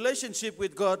relationship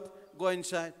with God, go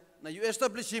inside. Now you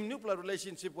establish him new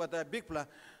relationship with a big plan.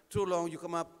 Too long, you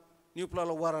come up, new plan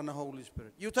of water and the Holy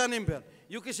Spirit. You turn him bell.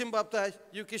 You kiss him baptized,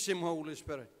 you kiss him Holy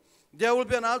Spirit. There will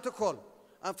be an altar call.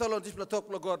 After all this talk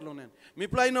to God lonen. Me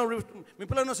play no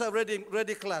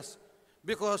ready class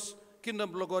because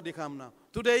kingdom of God come now.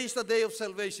 Today is the day of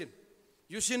salvation.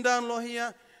 You sit down low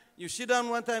here. You sit down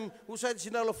one time, who side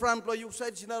sit down on front blow you,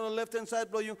 side sit down on left hand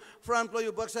side blow you, front blow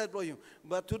you, back side blow you.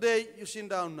 But today you sit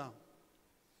down now.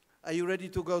 Are you ready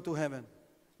to go to heaven?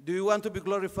 Do you want to be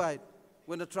glorified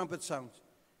when the trumpet sounds?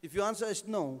 If your answer is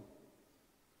no,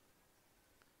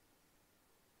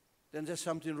 then there's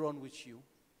something wrong with you.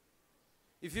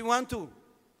 If you want to,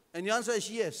 and your answer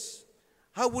is yes,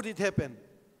 how would it happen?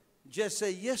 Just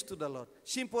say yes to the Lord.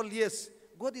 Simple yes.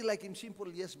 God is like him,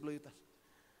 simple yes, blow it.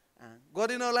 God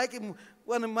is not like him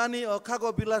when money or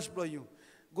cargo bills blow you.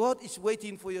 God is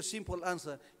waiting for your simple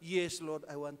answer. Yes, Lord,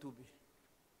 I want to be.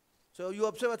 So you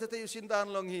observe that you sit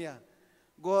down long here.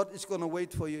 God is going to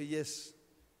wait for you, yes.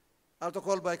 Alto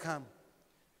call by come.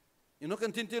 You know,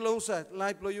 continue to say,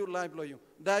 life blow you, life blow you.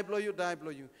 Die blow you, die blow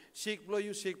you. Sick blow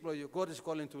you, sick blow you. God is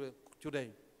calling today.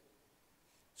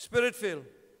 Spirit filled.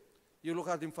 You look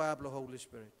at him, fire blow Holy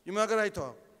Spirit. You may right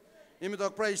talk. You may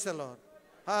talk, praise the Lord.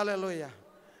 Hallelujah.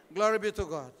 Glory be to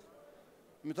God.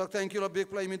 You may talk, thank you, Lord, big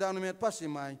play me down, you may pass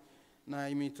him my. Now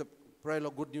you may pray,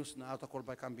 Lord, good news. Now Alto call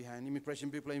by come behind. You may praise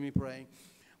him, big play me pray.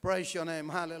 Praise your name.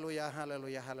 Hallelujah,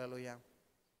 hallelujah, hallelujah.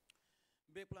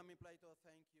 Big play me play to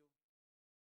thank you.